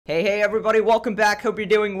Hey everybody, welcome back. Hope you're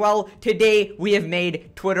doing well. Today we have made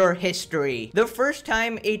Twitter history. The first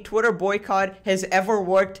time a Twitter boycott has ever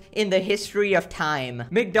worked in the history of time.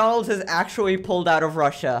 McDonald's has actually pulled out of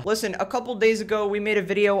Russia. Listen, a couple days ago we made a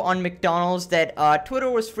video on McDonald's that Twitter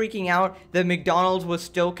was freaking out that McDonald's was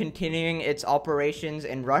still continuing its operations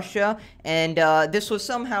in Russia, and this was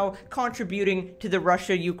somehow contributing to the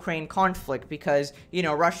Russia-Ukraine conflict because, you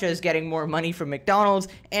know, Russia is getting more money from McDonald's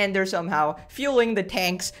and they're somehow fueling the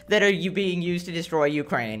tanks that are being used to destroy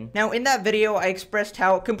Ukraine. Now, in that video, I expressed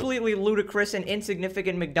how completely ludicrous and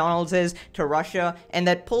insignificant McDonald's is to Russia, and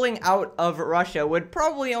that pulling out of Russia would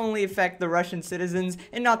probably only affect the Russian citizens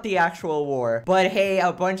and not the actual war. But hey,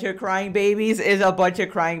 a bunch of crying babies is a bunch of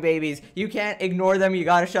crying babies. You can't ignore them, you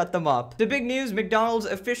gotta shut them up. The big news, McDonald's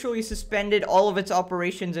officially suspended all of its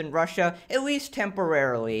operations in Russia, at least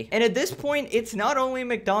temporarily. And at this point, it's not only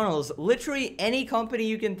McDonald's, literally any company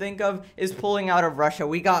you can think of is pulling out of Russia.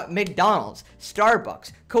 We got McDonald's,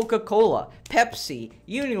 Starbucks, Coca-Cola, Pepsi,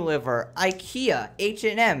 Unilever, IKEA,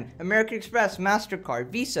 H&M, American Express, MasterCard,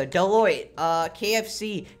 Visa, Deloitte,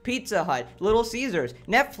 KFC, Pizza Hut, Little Caesars,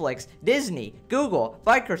 Netflix, Disney, Google,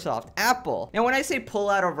 Microsoft, Apple. Now, when I say pull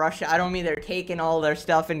out of Russia, I don't mean they're taking all their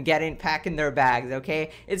stuff and packing their bags,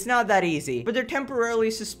 okay? It's not that easy. But they're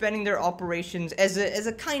temporarily suspending their operations as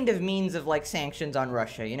a kind of means of, like, sanctions on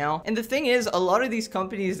Russia, you know? And the thing is, a lot of these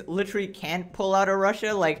companies literally can't pull out of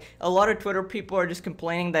Russia. Like, a lot of Twitter people are just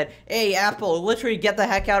complaining that, hey, Apple, literally get the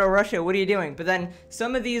heck out of Russia, what are you doing? But then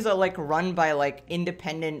some of these are like run by like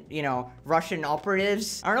independent, you know, Russian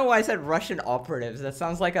operatives. I don't know why I said Russian operatives. That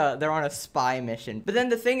sounds like they're on a spy mission. But then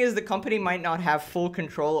the thing is, the company might not have full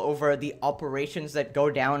control over the operations that go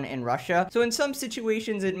down in Russia. So in some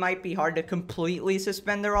situations, it might be hard to completely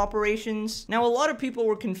suspend their operations. Now, a lot of people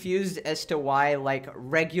were confused as to why like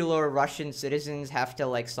regular Russian citizens have to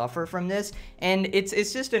like suffer from this. And it's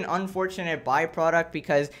just an unfortunate byproduct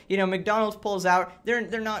because, you know, McDonald's pulls out,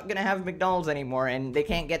 they're not gonna have McDonald's anymore and they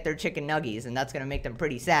can't get their chicken nuggies, and that's gonna make them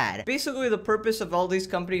pretty sad. Basically, the purpose of all these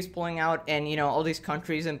companies pulling out and, you know, all these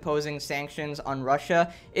countries imposing sanctions on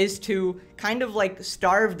Russia is to kind of like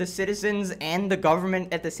starve the citizens and the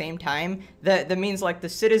government at the same time. That means like the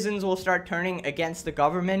citizens will start turning against the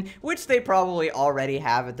government, which they probably already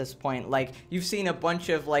have at this point. Like, you've seen a bunch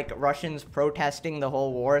of like Russians protesting the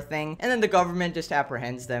whole war thing, and then the government just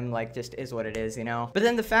apprehends them, like, just is what it is, you know? But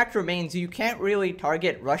then the fact remains, you can't really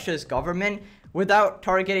target Russia's government without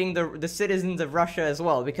targeting the citizens of Russia as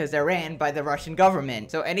well, because they're ran by the Russian government.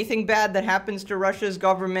 So anything bad that happens to Russia's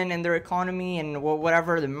government and their economy and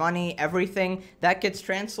whatever, the money, everything, that gets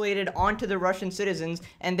translated onto the Russian citizens,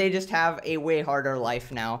 and they just have a way harder life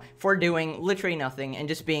now for doing literally nothing and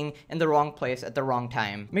just being in the wrong place at the wrong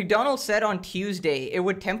time. McDonald's said on Tuesday it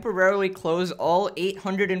would temporarily close all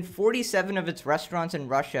 847 of its restaurants in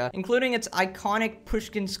Russia, including its iconic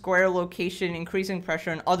Pushkin Square location, increasing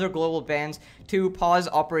pressure on other global bans to pause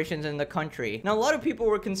operations in the country. Now, a lot of people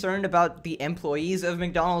were concerned about the employees of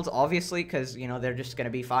McDonald's, obviously, because, you know, they're just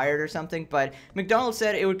gonna be fired or something, but McDonald's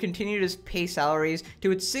said it would continue to pay salaries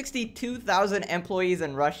to its 62,000 employees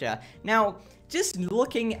in Russia. Now, just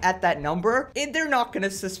looking at that number, they're not gonna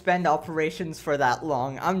suspend operations for that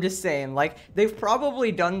long. I'm just saying, like, they've probably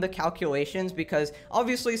done the calculations because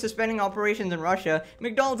obviously suspending operations in Russia,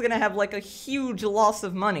 McDonald's gonna have like a huge loss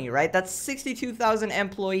of money, right? That's 62,000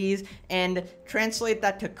 employees, and translate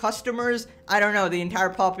that to customers, I don't know, the entire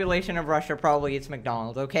population of Russia probably eats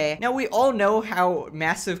McDonald's, okay? Now, we all know how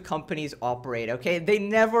massive companies operate, okay? They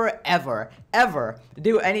never, ever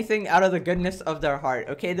do anything out of the goodness of their heart,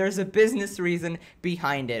 okay? There's a business reason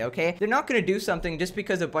behind it, okay? They're not gonna do something just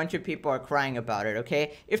because a bunch of people are crying about it,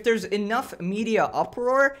 okay? If there's enough media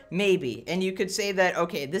uproar, maybe, and you could say that,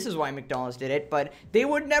 okay, this is why McDonald's did it, but they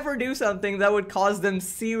would never do something that would cause them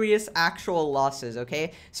serious actual losses,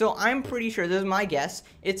 okay? So I'm pretty sure, this is my guess,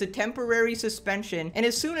 it's a temporary suspension, and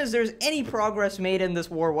as soon as there's any progress made in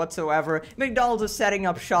this war whatsoever, McDonald's is setting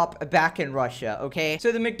up shop back in Russia, okay?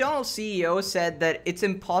 So the McDonald's CEO said that it's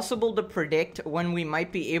impossible to predict when we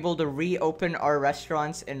might be able to reopen our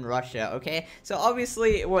restaurants in Russia, okay? So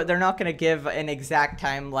obviously, they're not gonna give an exact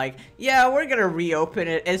time, like, yeah, we're gonna reopen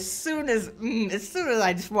it as soon as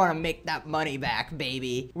I just want to make that money back,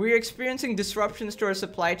 baby. We're experiencing disruptions to our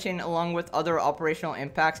supply chain along with other operational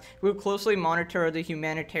impacts. We'll closely monitor the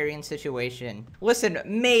humanitarian situation. Listen,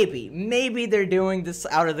 maybe they're doing this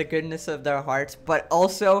out of the goodness of their hearts, but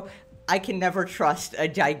also, I can never trust a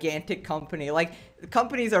gigantic company. Like,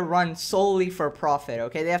 companies are run solely for profit,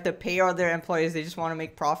 okay? They have to pay all their employees. They just want to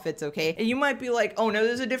make profits, okay? And you might be like, oh no,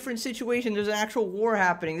 there's a different situation. There's an actual war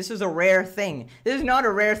happening. This is a rare thing. This is not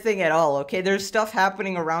a rare thing at all, okay? There's stuff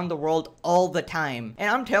happening around the world all the time. And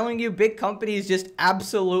I'm telling you, big companies just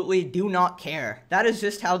absolutely do not care. That is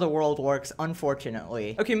just how the world works,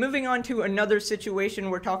 unfortunately. Okay, moving on to another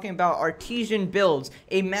situation. We're talking about Artesian Builds,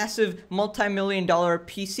 a massive multi-million-dollar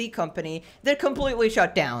PC company that completely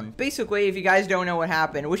shut down. Basically, if you guys don't know what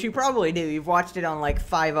happened, which you probably do, you've watched it on like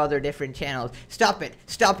 5 other different channels. Stop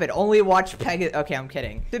it, only watch Pegasus. Okay, I'm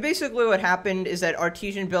kidding. So basically what happened is that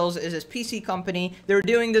Artesian Builds is this PC company. They were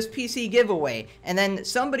doing this PC giveaway, and then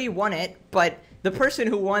somebody won it, but the person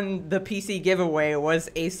who won the PC giveaway was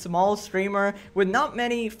a small streamer with not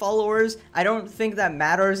many followers. I don't think that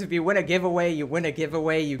matters. If you win a giveaway, you win a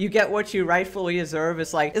giveaway. You get what you rightfully deserve.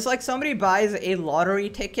 It's like somebody buys a lottery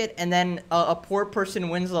ticket and then a poor person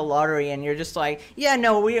wins the lottery and you're just like, yeah,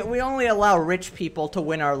 no, we only allow rich people to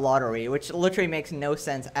win our lottery, which literally makes no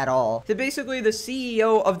sense at all. So basically the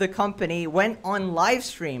CEO of the company went on live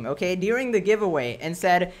stream, okay, during the giveaway and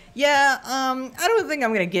said, yeah, I don't think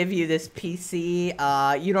I'm gonna give you this PC.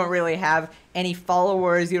 You don't really have any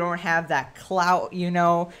followers, you don't have that clout, you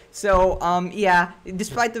know, so yeah,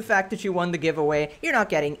 despite the fact that you won the giveaway, you're not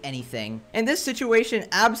getting anything. And this situation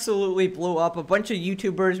absolutely blew up. A bunch of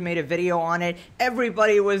YouTubers made a video on it.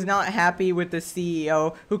 Everybody was not happy with the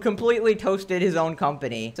CEO, who completely toasted his own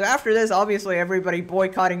company. So after this, obviously everybody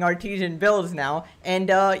boycotting Artesian Builds now, and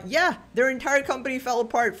yeah, their entire company fell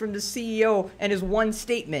apart from the CEO and his one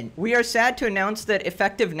statement. We are sad to announce that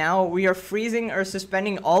effective now, we are freezing or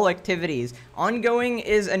suspending all activities. Ongoing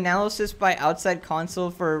is analysis by outside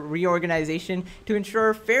counsel for reorganization to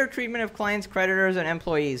ensure fair treatment of clients, creditors, and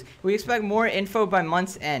employees. We expect more info by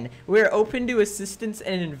month's end. We are open to assistance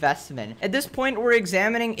and investment. At this point, we're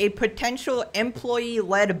examining a potential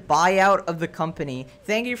employee-led buyout of the company.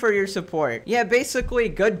 Thank you for your support. Yeah, basically,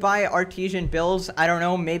 goodbye Artesian Builds. I don't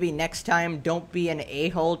know, maybe next time don't be an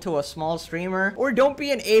a-hole to a small streamer, or don't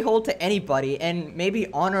be an a-hole to anybody, and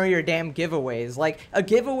maybe honor your damn giveaways. Like, a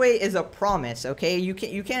giveaway is a promise, okay? You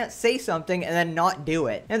can't say something and then not do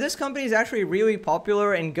it. Now, this company is actually really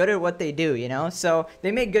popular and good at what they do, you know? So,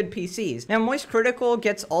 they make good PCs. Now, Moist Critical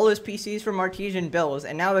gets all his PCs from Artesian Builds,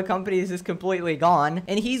 and now the company is just completely gone.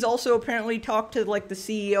 And he's also apparently talked to, like, the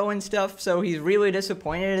CEO and stuff, so he's really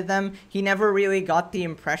disappointed in them. He never really got the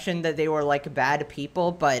impression that they were, like, bad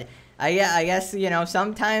people, but I guess, you know,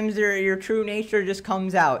 sometimes your true nature just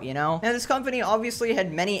comes out, you know? Now, this company obviously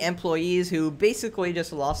had many employees who basically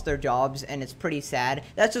just lost their jobs, and it's pretty sad.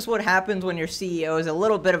 That's just what happens when your CEO is a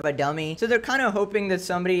little bit of a dummy. So they're kind of hoping that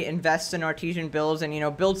somebody invests in Artesian Builds and, you know,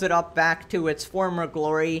 builds it up back to its former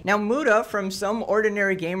glory. Now, Muda from Some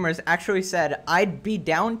Ordinary Gamers actually said, I'd be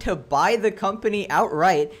down to buy the company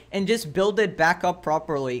outright and just build it back up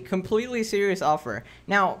properly. Completely serious offer.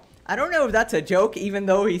 Now, I don't know if that's a joke, even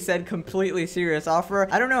though he said completely serious offer.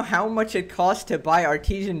 I don't know how much it costs to buy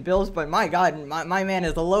Artesian Builds, but my god, my man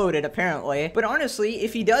is loaded, apparently. But honestly,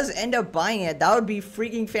 if he does end up buying it, that would be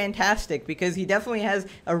freaking fantastic, because he definitely has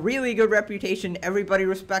a really good reputation. Everybody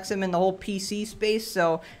respects him in the whole PC space,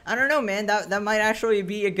 so I don't know, man. That might actually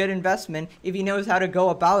be a good investment if he knows how to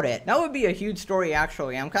go about it. That would be a huge story,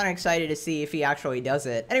 actually. I'm kind of excited to see if he actually does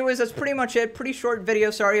it. Anyways, that's pretty much it. Pretty short video.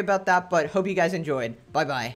 Sorry about that, but hope you guys enjoyed. Bye-bye.